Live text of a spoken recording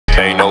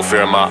ain't no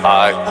fear in my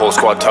eye. Whole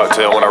squad tucked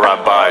in when I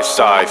ride by.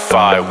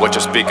 Sci-fi, what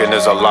you're speaking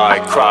is a lie.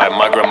 Cry,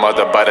 my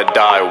grandmother about to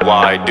die.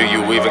 Why do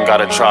you even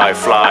gotta try?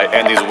 Fly,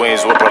 and these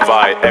wings will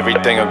provide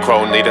everything a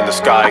crow need in the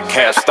sky.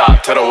 Can't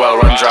stop till the well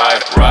run dry.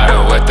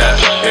 Riding with that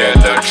in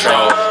the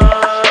trunk.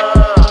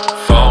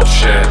 Phone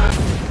shit.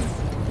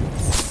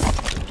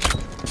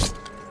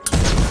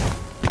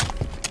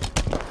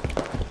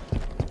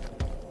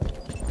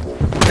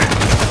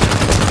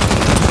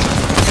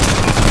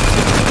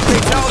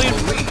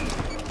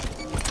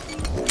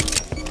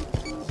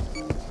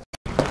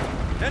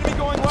 Enemy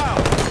going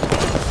wild.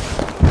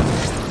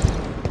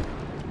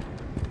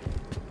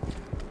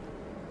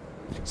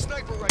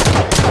 Sniper right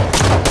there.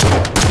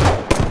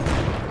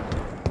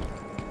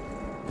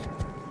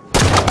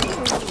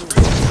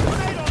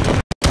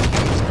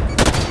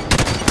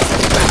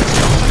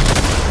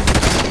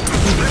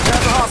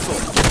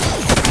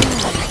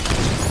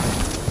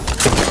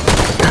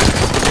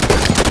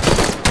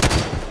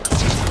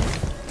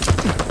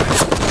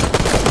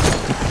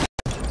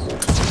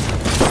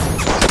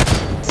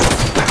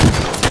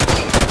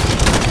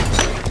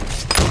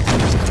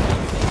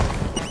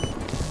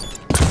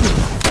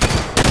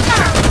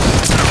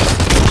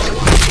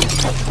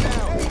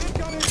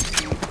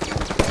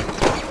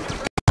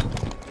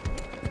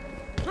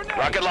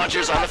 Rocket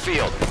launchers on the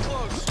field.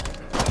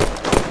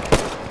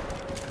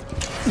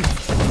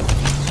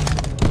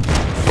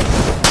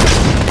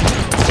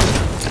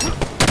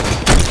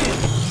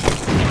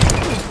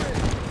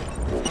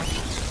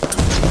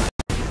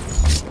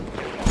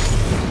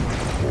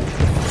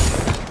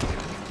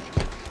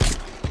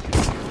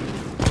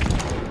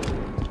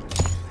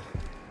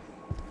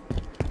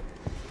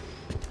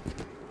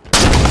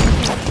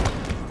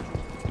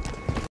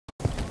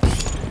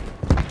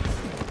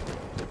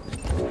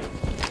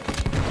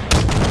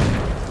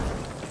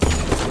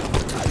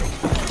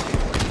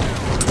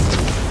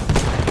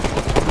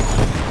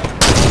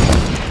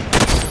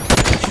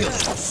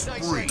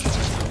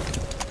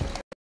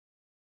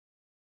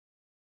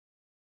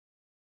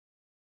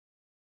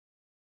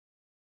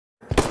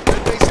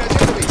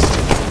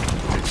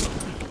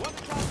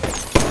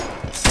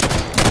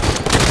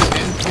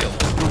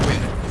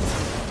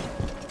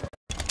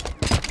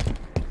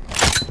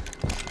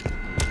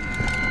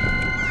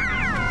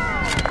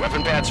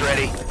 Weapon pads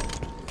ready.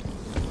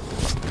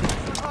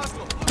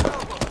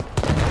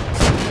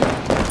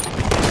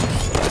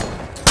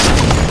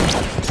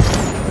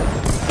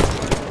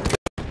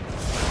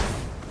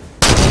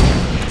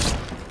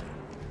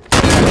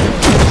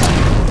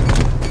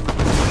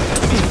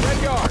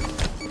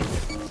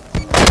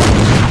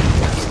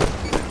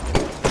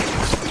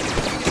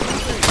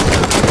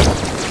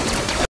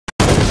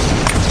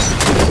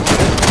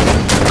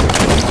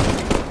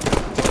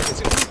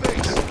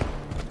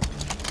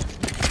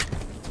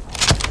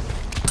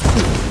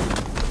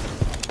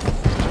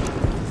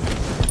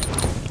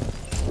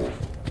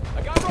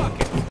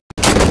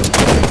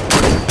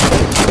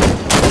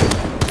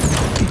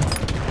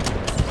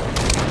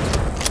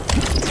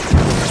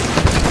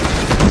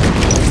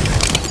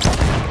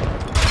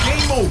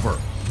 Over.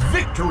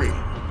 Victory!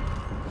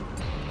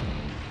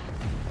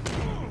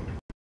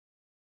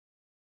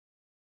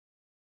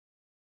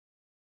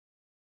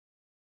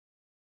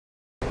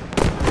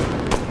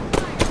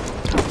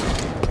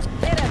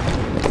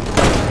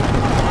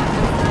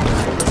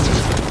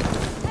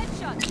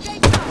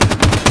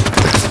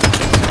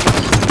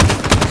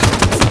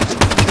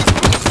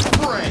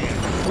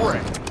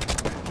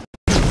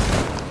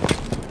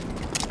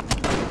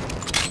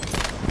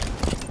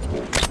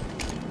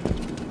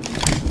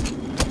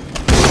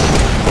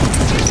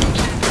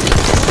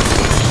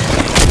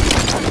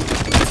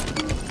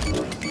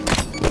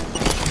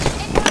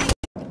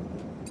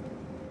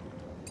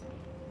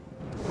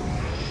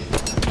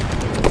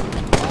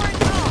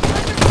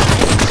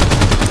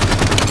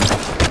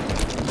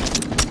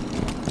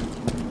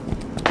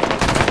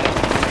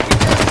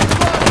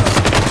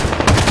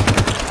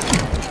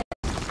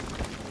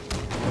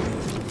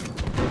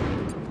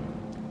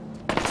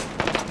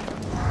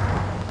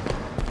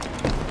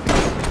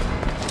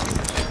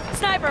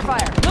 Sniper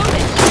fire!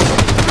 Moving!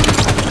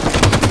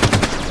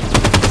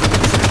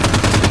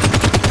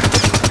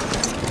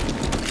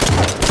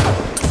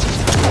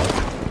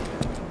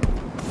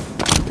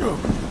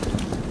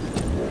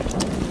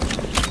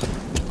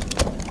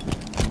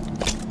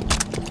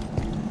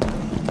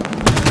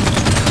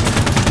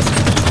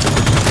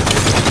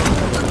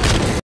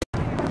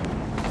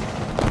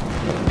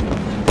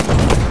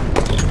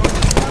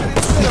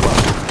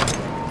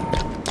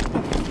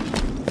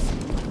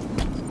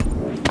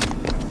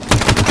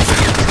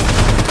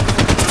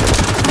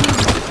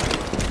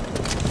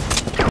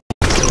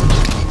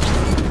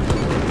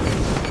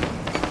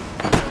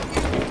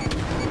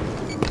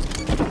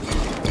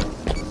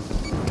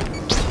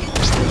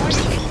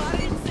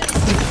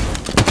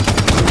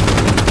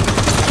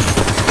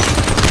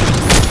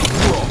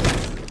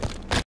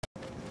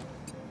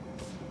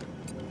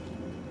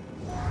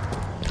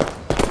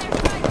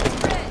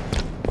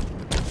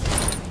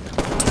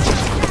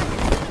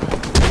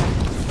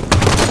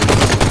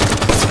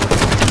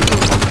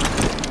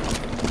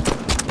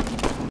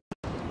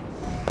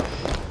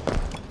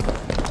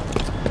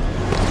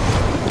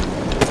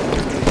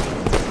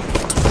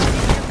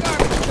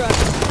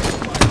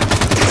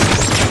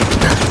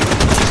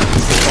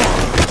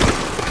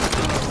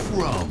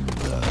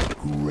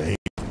 Great.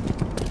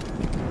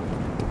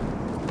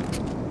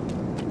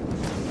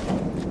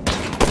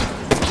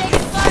 Taking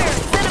fire!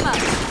 Cinema!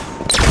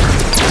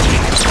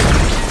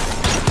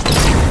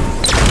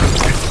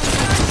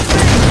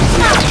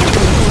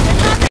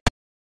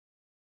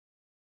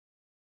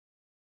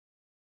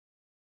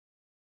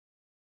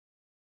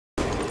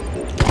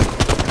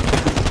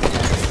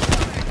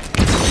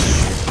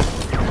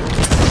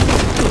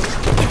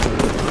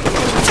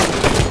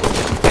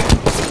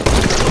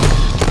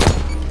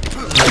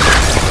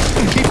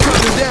 Keep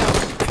cutting down.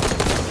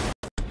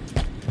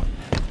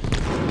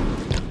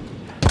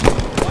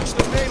 Watch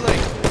the melee.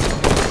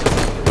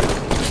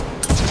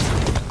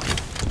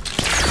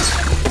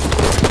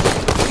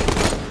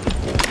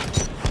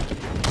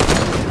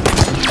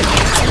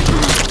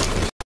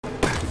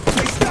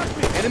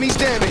 Enemies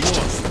damaged.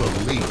 Lost the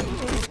lead.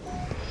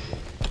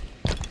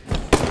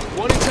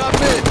 One in top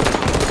mid.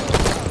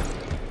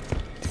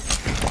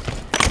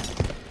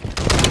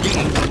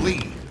 Gain the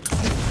lead.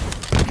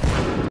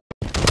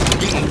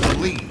 Gain the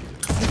lead.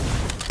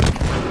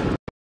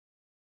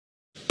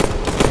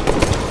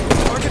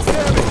 Target's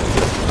damaged.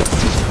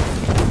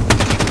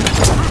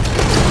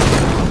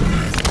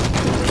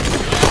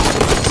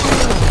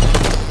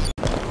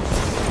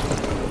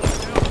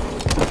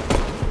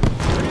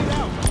 Bring it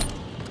out.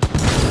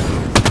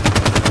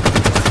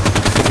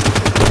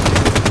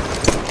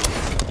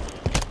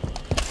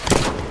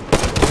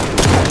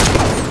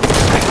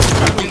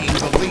 Gain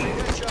the lead.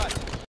 Headshot.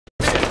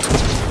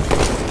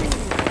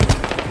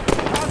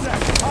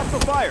 Contact. Hostile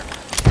fire.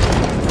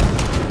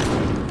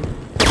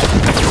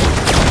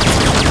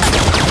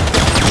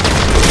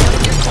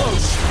 Get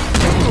close.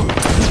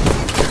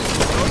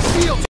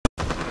 Shield.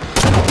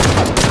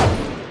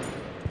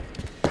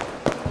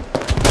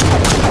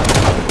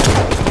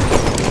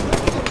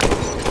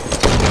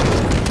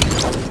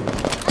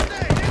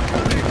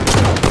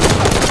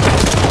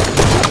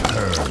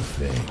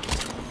 Perfect.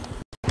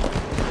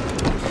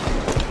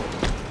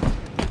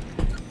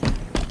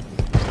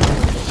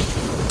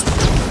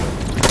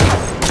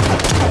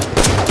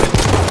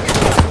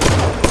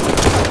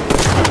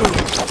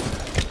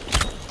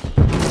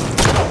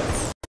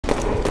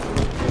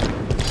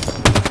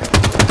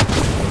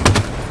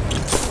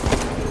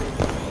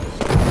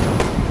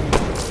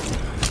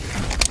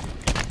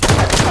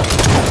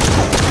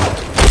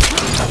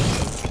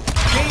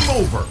 Game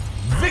over.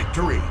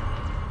 Victory.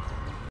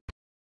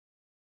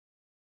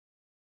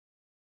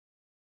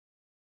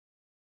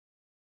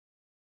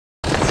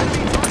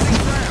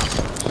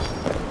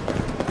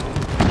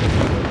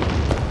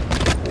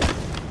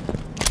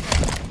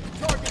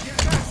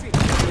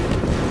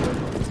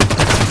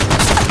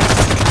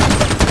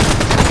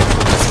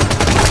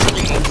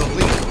 Gain the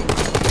lead.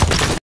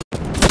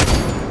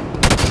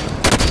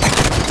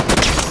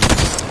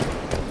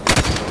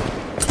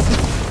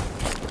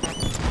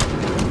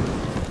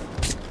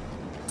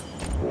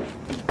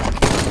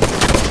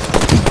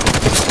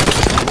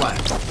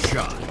 Last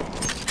shot.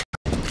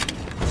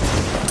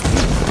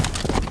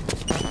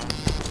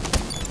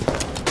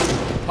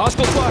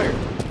 Hostile fire.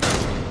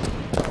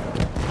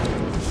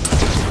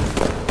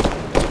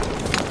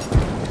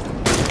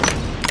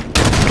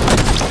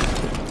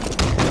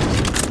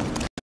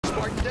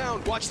 Spartan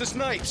down. Watch the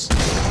snipes.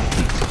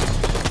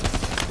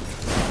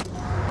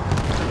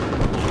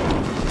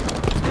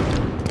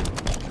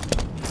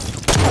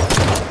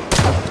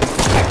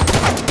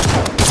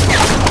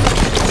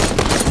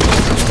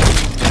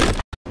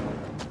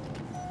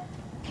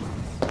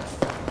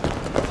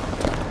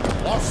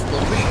 Lost the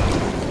lead.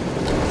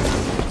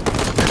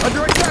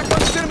 Under attack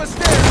on cinema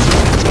stairs.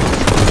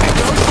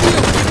 No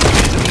shield.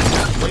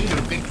 Way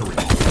to victory.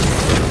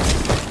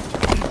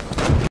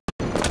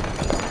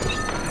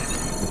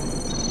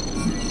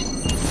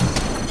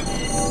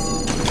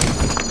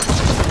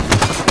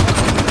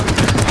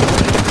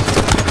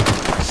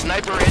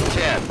 Sniper in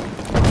 10.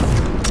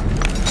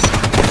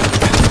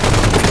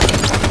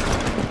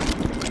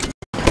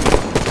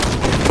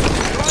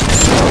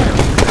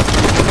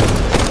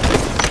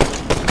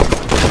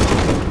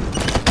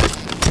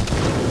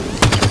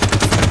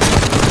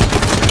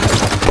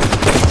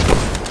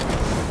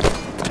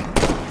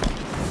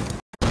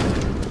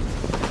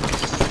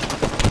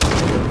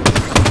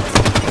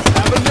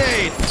 Have a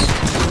nade.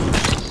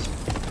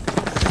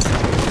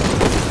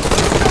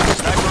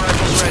 Sniper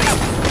rifles ready.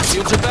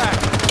 Shields are back.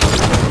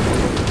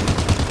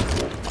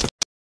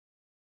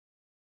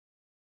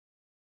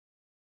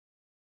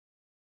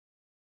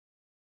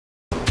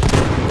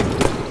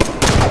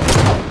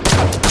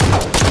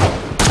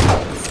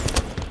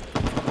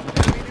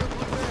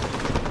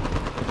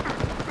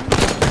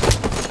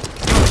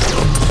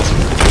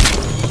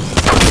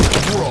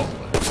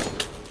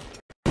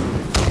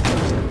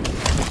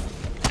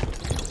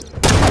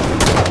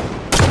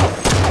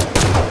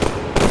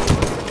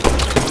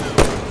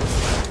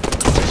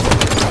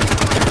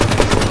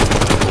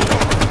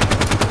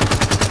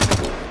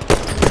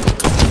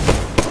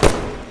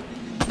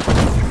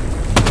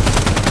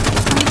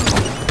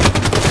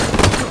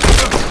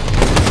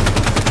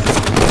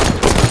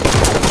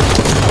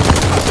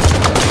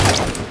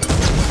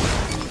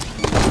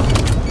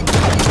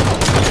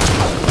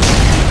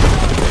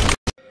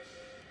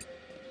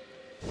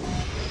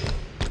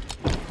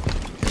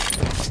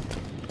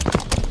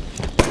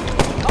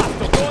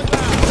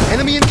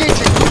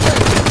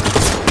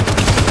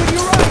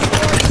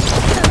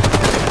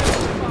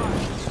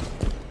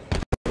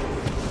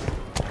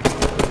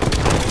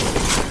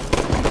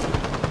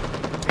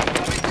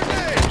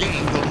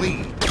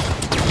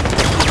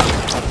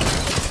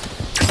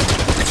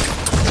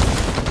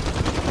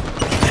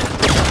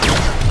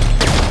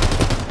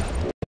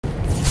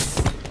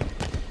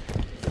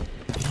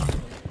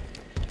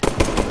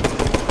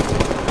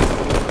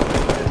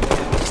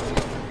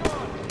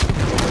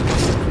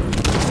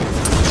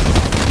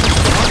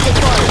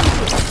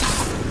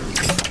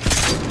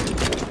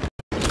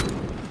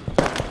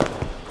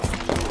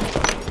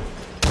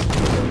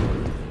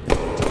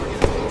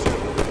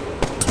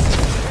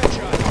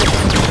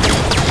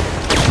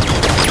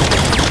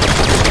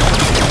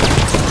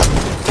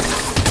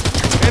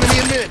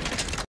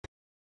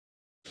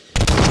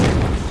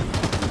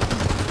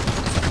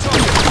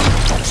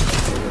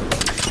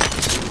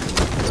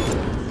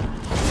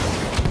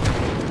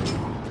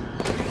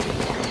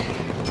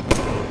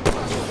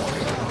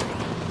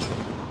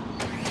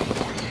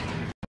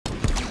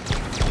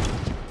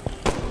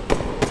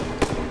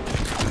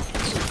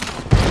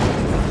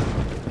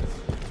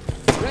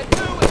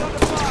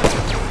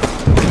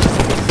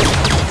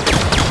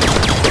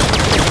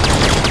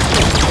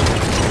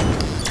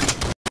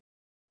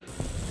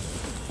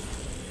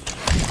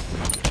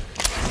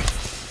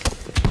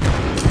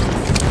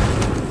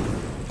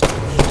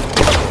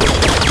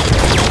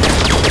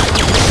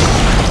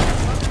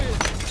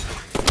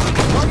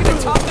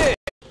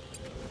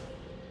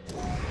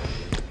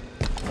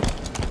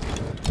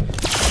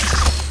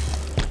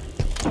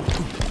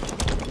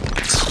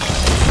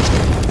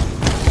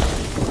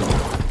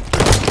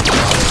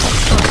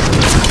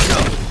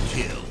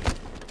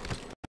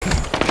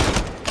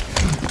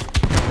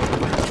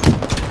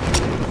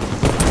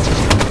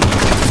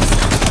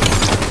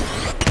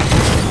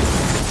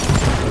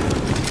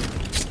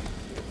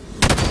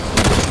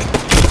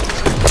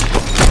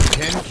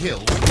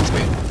 kills to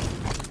win.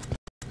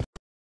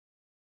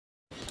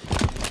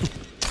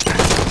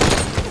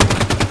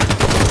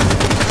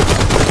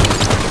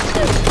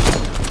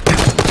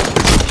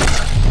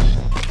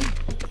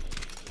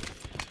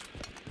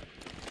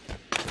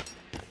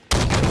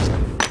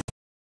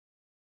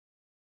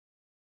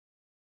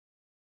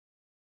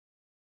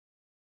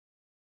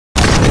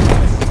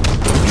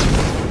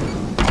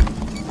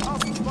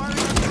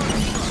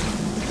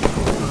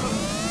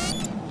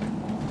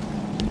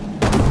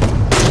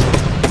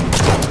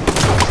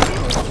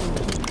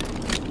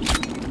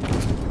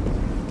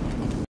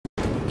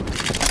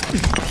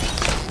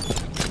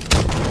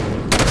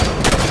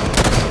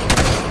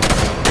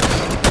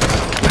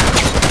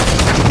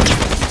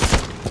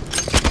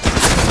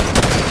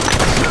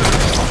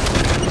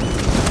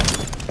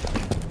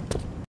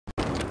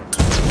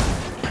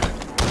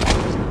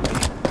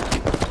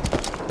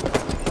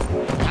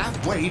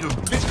 Way to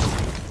victory.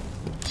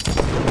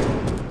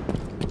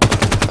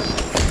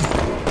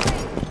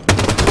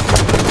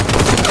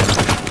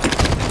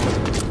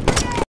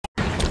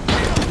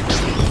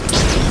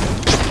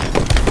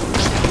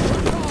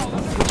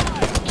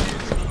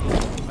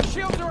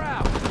 Shields are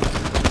out.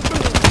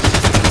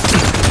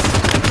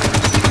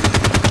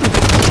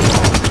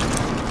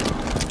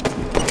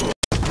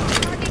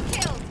 Target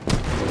killed.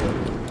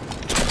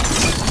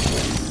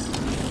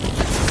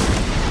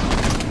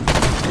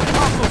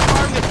 Hostile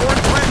firing at board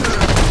predator.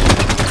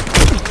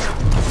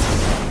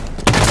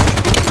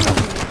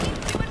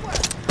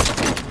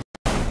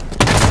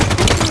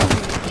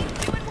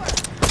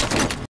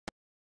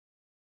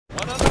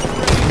 One on the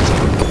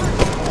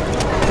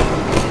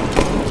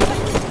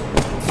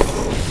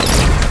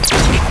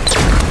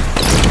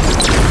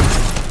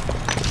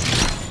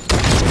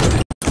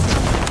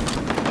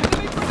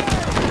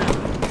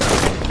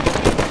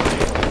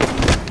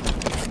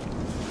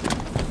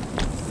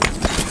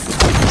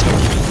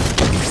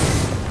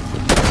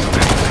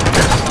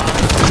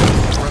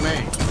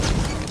Remain.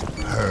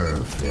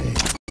 Perfect.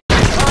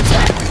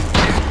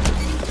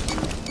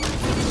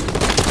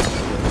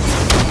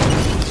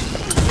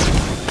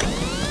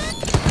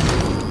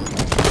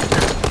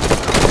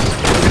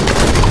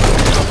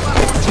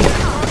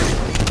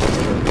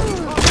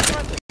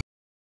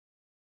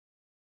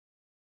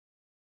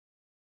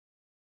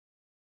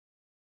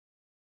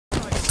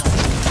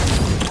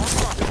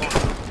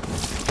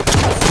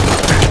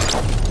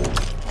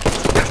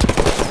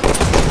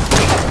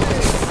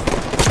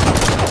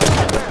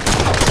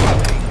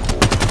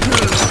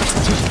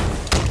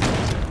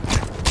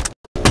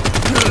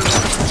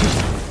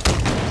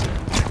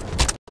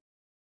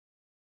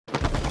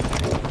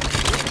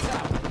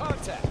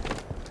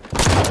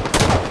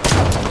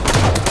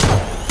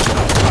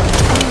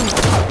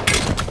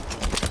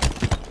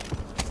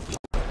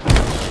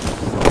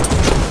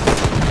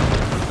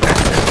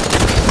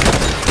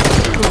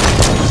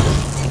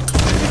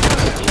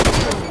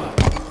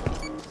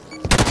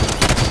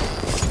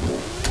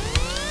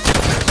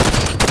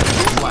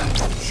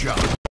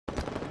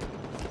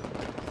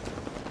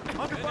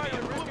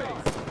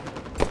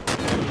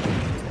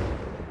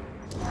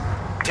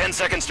 10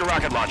 seconds to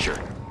rocket launcher.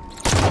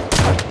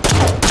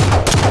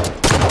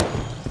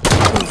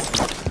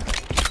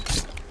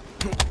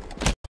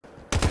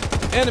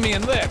 enemy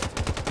in lift.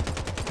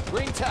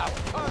 Green tower.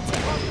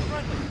 Contact. Target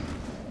friendly.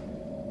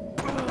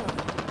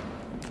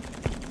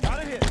 Got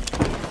a hit.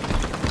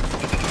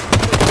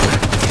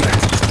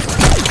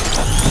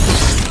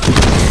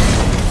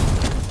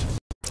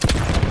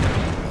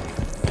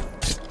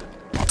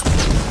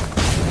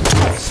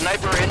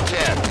 Sniper in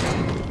 10.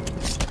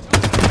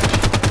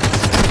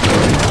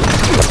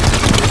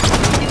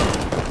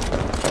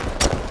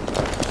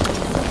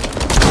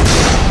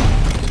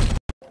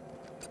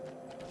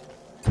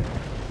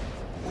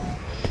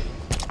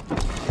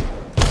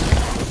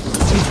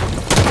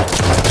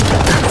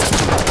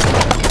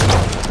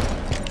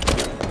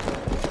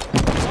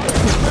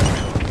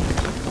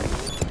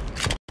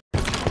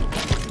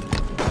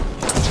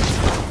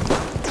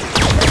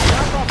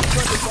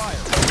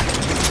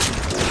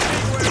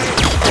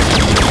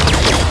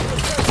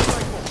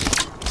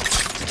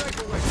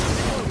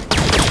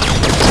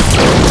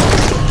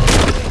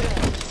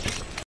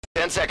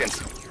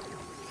 Seconds.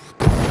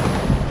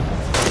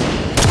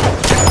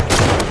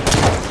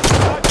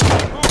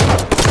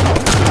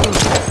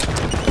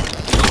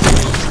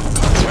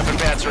 Weapon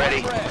pads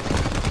ready.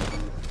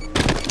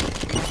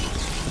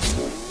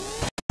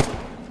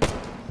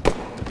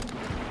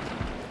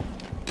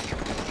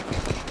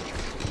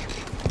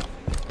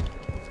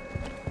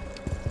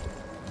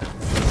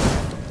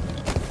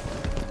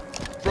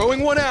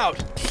 Throwing one out.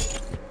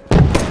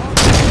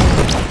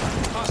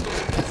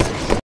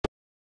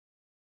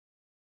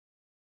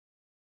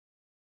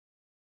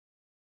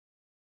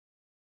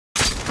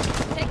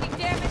 Taking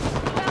damage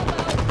from the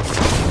elbow.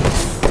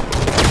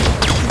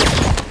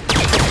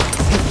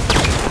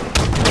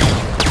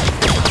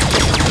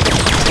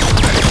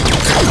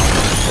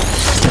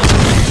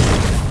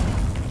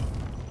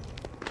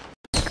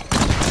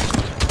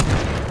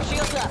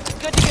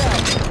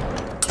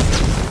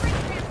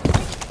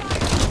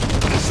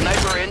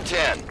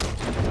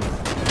 10.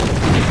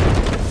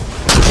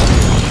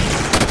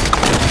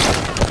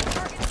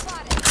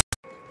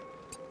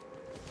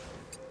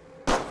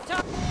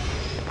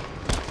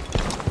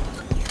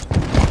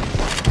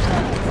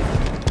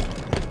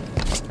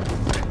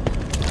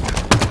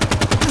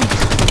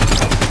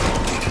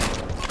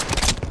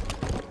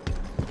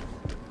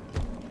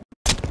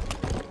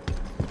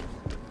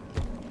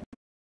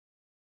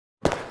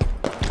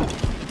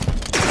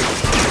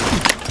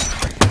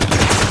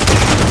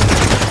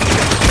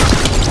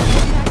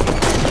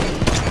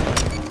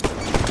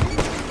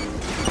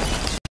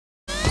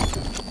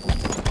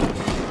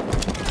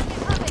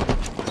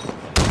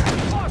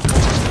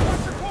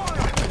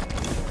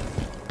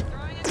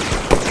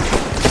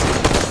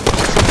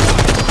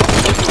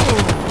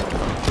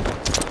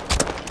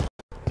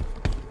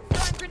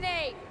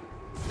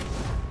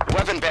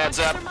 Heads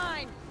up. Never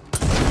mind.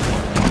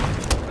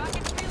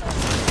 Rockets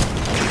reloaded.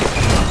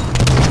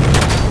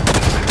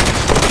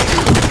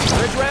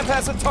 Ridge ramp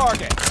has a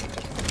target.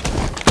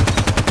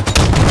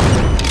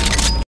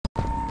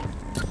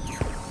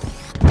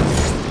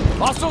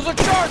 Hostiles are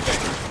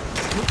charging.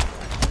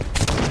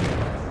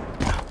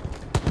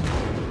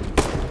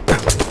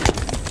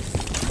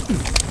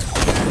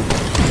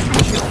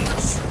 Killing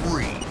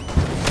spree.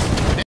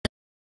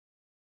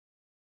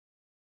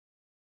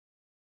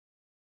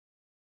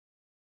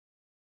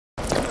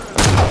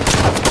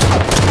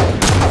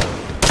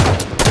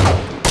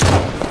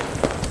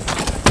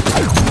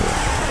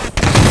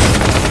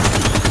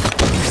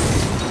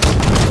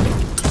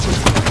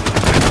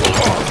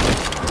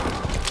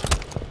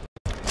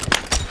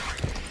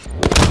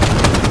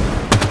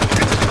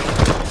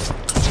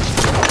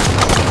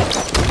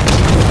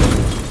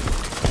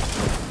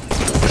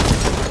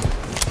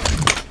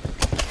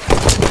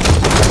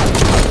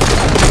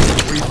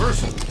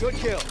 Good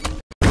kill.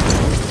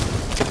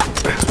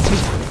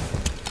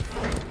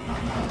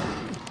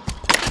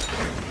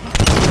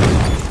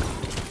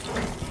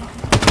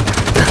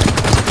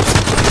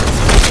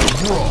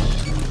 Brawl.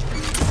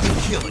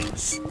 Killing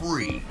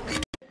spree.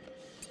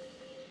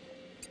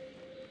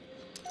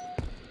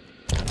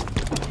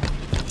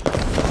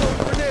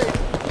 Grenade.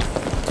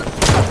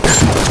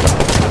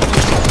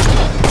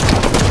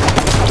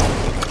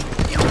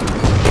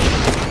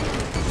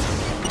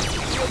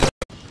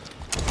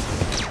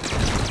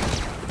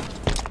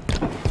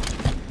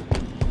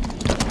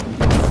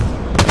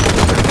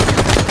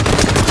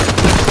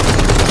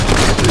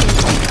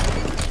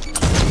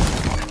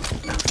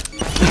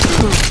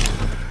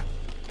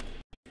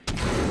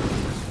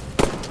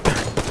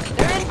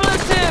 They're in blue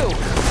too.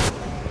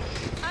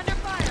 Under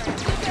fire.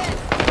 Move in.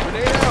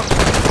 Grenade out.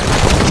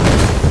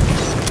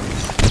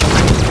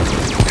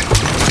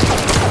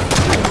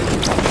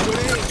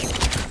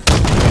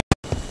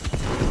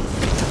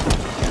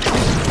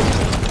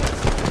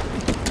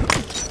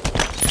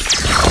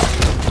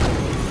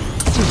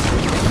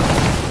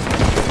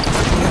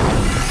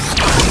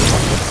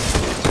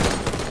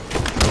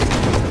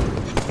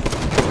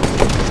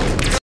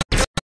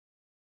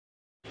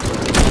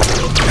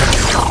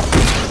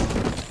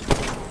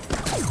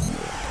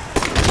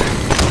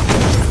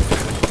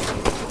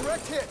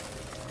 Direct hit.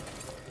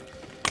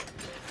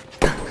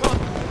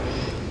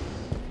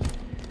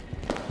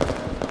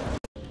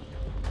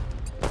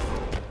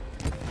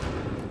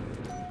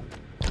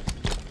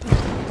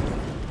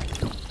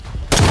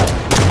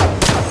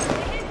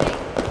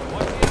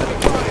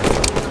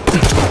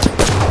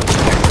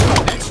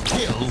 Next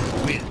kill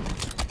wins.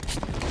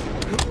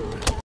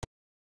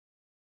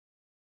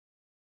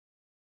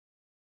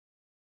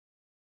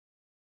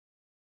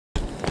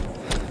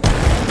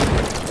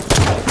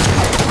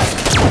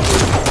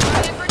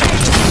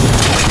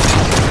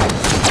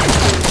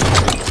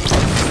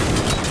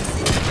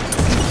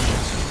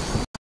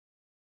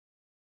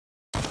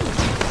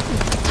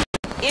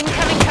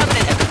 Incoming